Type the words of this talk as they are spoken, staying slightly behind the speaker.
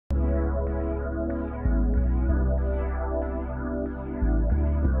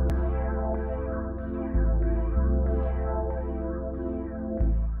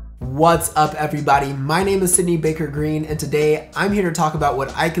What's up, everybody? My name is Sydney Baker Green, and today I'm here to talk about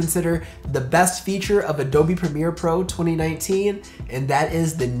what I consider the best feature of Adobe Premiere Pro 2019, and that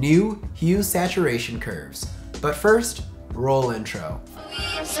is the new hue saturation curves. But first, roll intro.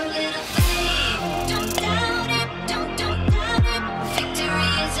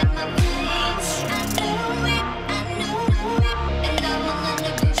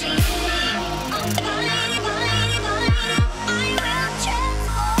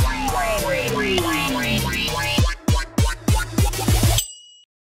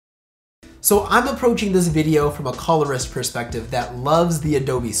 So I'm approaching this video from a colorist perspective that loves the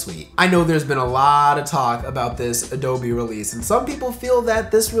Adobe suite. I know there's been a lot of talk about this Adobe release, and some people feel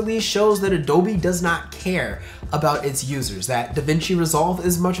that this release shows that Adobe does not care about its users, that DaVinci Resolve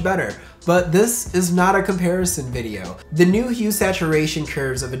is much better. But this is not a comparison video. The new hue saturation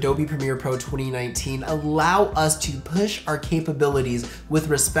curves of Adobe Premiere Pro 2019 allow us to push our capabilities with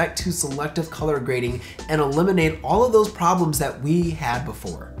respect to selective color grading and eliminate all of those problems that we had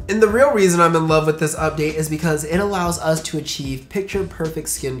before. And the real reason I'm in love with this update is because it allows us to achieve picture-perfect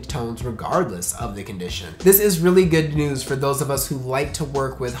skin tones regardless of the condition. This is really good news for those of us who like to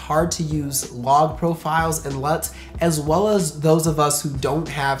work with hard-to-use log profiles and LUTs, as well as those of us who don't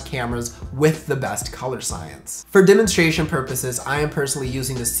have cameras with the best color science. For demonstration purposes, I am personally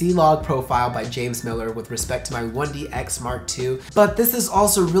using the C-Log profile by James Miller with respect to my 1DX Mark II, but this is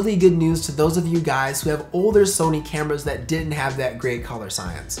also really good news to those of you guys who have older Sony cameras that didn't have that great color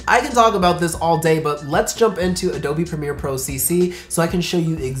science. I can talk about this all day, but let's jump into Adobe Premiere Pro CC so I can show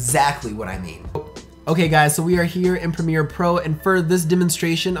you exactly what I mean. Okay guys, so we are here in Premiere Pro, and for this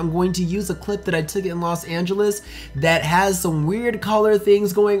demonstration, I'm going to use a clip that I took in Los Angeles that has some weird color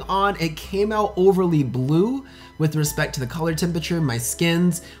things going on. It came out overly blue with respect to the color temperature. My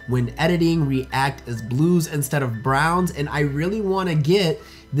skins, when editing, react as blues instead of browns, and I really want to get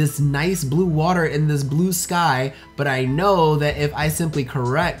this nice blue water in this blue sky, but I know that if I simply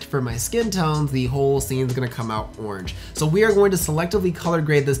correct for my skin tones, the whole scene is gonna come out orange. So we are going to selectively color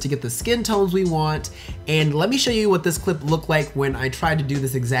grade this to get the skin tones we want, and let me show you what this clip looked like when I tried to do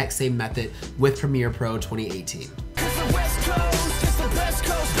this exact same method with Premiere Pro 2018.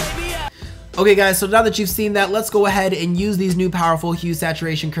 Okay guys, so now that you've seen that, let's go ahead and use these new powerful hue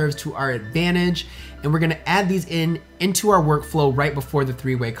saturation curves to our advantage, and we're gonna add these into our workflow right before the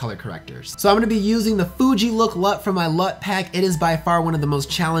three-way color correctors. So I'm gonna be using the Fuji Look LUT from my LUT pack. It is by far one of the most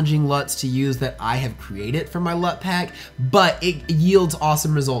challenging LUTs to use that I have created for my LUT pack, but it yields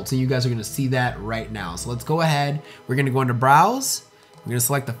awesome results, and you guys are gonna see that right now. So let's go ahead, we're gonna go into Browse, we're gonna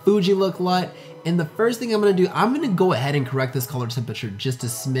select the Fuji Look LUT, and the first thing I'm gonna do, I'm gonna go ahead and correct this color temperature just a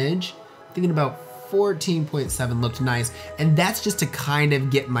smidge. Thinking about 14.7 looked nice, and that's just to kind of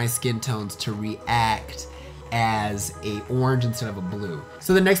get my skin tones to react as a orange instead of a blue.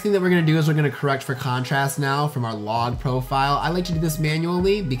 So the next thing that we're gonna do is we're gonna correct for contrast now from our log profile. I like to do this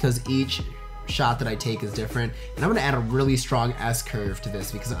manually because each shot that I take is different, and I'm gonna add a really strong S curve to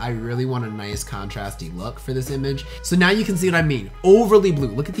this because I really want a nice contrasty look for this image. So now you can see what I mean. Overly blue.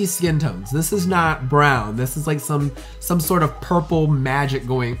 Look at these skin tones. This is not brown. This is like some sort of purple magic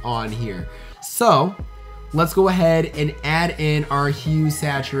going on here. So let's go ahead and add in our hue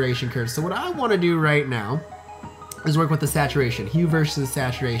saturation curve. So what I want to do right now is work with the saturation, hue versus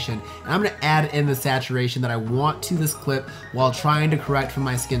saturation. And I'm gonna add in the saturation that I want to this clip while trying to correct for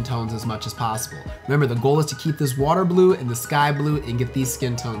my skin tones as much as possible. Remember, the goal is to keep this water blue and the sky blue and get these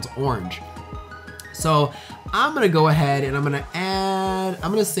skin tones orange. So I'm gonna go ahead and I'm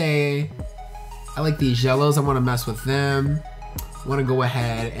gonna say, I like these yellows, I wanna mess with them. I wanna go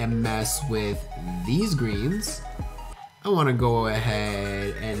ahead and mess with these greens. I want to go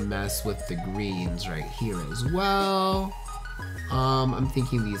ahead and mess with the greens right here as well. I'm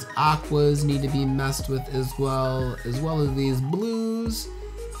thinking these aquas need to be messed with as well as these blues.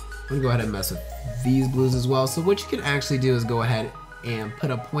 I'm gonna go ahead and mess with these blues as well. So what you can actually do is go ahead and put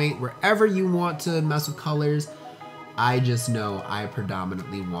a point wherever you want to mess with colors. I just know I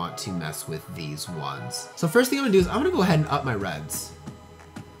predominantly want to mess with these ones. So first thing I'm gonna do is I'm gonna go ahead and up my reds.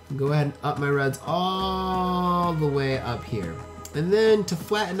 Go ahead and up my reds all the way up here. And then to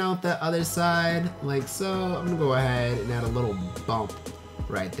flatten out that other side, like so, I'm gonna go ahead and add a little bump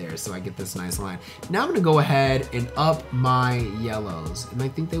right there so I get this nice line. Now I'm gonna go ahead and up my yellows, and I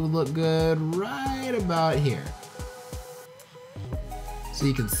think they would look good right about here. So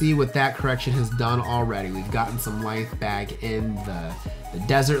you can see what that correction has done already. We've gotten some life back in the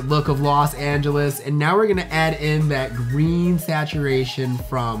desert look of Los Angeles, and now we're gonna add in that green saturation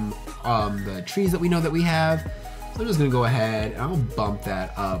from the trees that we know that we have. So I'm I'm just gonna go ahead and I'll bump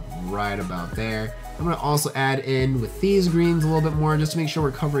that up right about there. I'm gonna also add in with these greens a little bit more just to make sure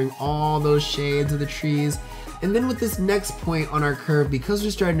we're covering all those shades of the trees. And then with this next point on our curve, because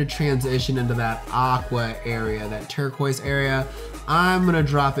we're starting to transition into that aqua area, that turquoise area, I'm gonna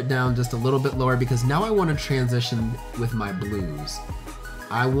drop it down just a little bit lower because now I wanna transition with my blues.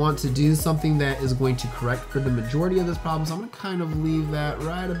 I want to do something that is going to correct for the majority of this problem, so I'm gonna kind of leave that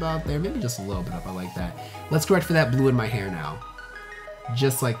right about there, maybe just a little bit up, I like that. Let's correct for that blue in my hair now.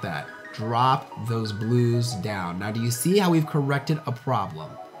 Just like that. Drop those blues down. Now, do you see how we've corrected a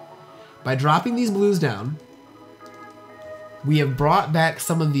problem? By dropping these blues down, we have brought back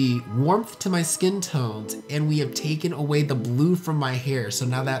some of the warmth to my skin tones, and we have taken away the blue from my hair. So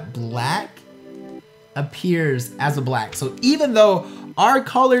now that black appears as a black. So even though our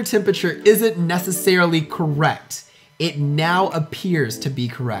color temperature isn't necessarily correct, it now appears to be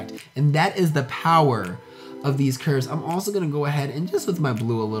correct. And that is the power of these curves. I'm also gonna go ahead and just with my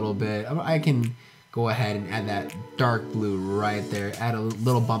blue a little bit, I can go ahead and add that dark blue right there, add a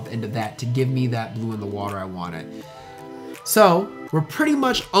little bump into that to give me that blue in the water I wanted. So we're pretty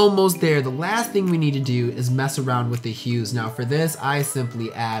much almost there. The last thing we need to do is mess around with the hues. Now for this, I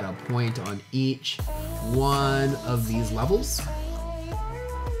simply add a point on each one of these levels.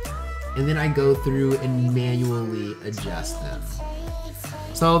 And then I go through and manually adjust them.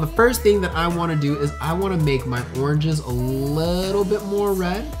 So the first thing that I wanna do is I wanna make my oranges a little bit more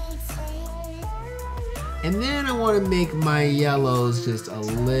red. And then I wanna make my yellows just a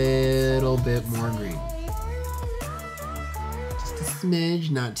little bit more green. Smidge,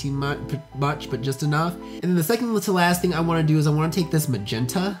 not too much, but just enough. And then the second to last thing I want to do is I want to take this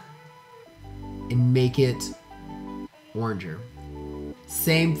magenta and make it oranger.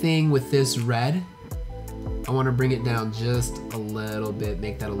 Same thing with this red. I want to bring it down just a little bit,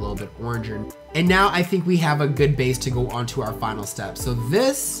 make that a little bit oranger. And now I think we have a good base to go on to our final step. So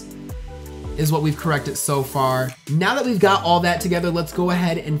this is what we've corrected so far. Now that we've got all that together, let's go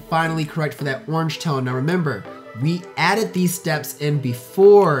ahead and finally correct for that orange tone. Now remember, we added these steps in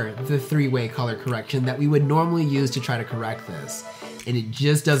before the three-way color correction that we would normally use to try to correct this. And it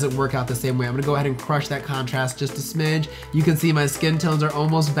just doesn't work out the same way. I'm gonna go ahead and crush that contrast just a smidge. You can see my skin tones are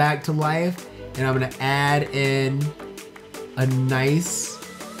almost back to life. And I'm gonna add in a nice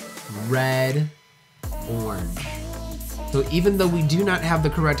red orange. So even though we do not have the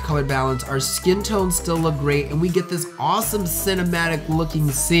correct color balance, our skin tones still look great and we get this awesome cinematic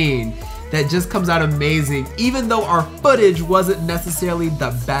looking scene that just comes out amazing, even though our footage wasn't necessarily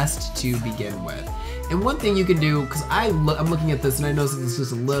the best to begin with. And one thing you can do, because I'm looking at this and I notice it's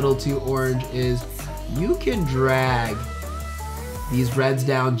just a little too orange, is you can drag these reds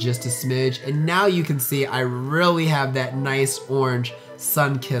down just a smidge, and now you can see I really have that nice orange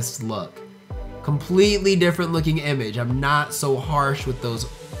sun-kissed look. Completely different looking image. I'm not so harsh with those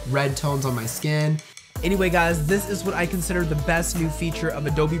red tones on my skin. Anyway guys, this is what I consider the best new feature of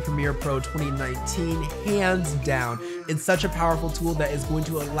Adobe Premiere Pro 2019, hands down. It's such a powerful tool that is going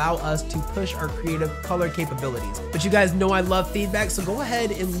to allow us to push our creative color capabilities. But you guys know I love feedback, so go ahead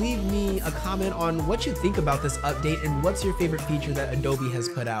and leave me a comment on what you think about this update and what's your favorite feature that Adobe has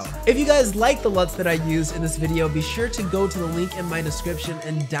put out. If you guys like the LUTs that I used in this video, be sure to go to the link in my description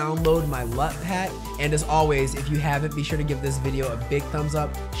and download my LUT pack. And as always, if you haven't, be sure to give this video a big thumbs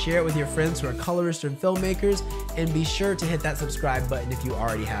up, share it with your friends who are colorists and filmmakers, and be sure to hit that subscribe button if you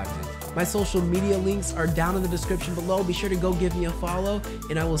already haven't. My social media links are down in the description below. Be sure to go give me a follow,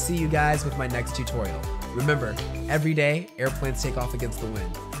 and I will see you guys with my next tutorial. Remember, every day, airplanes take off against the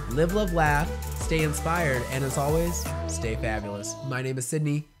wind. Live, love, laugh, stay inspired, and as always, stay fabulous. My name is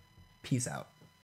Sydney. Peace out.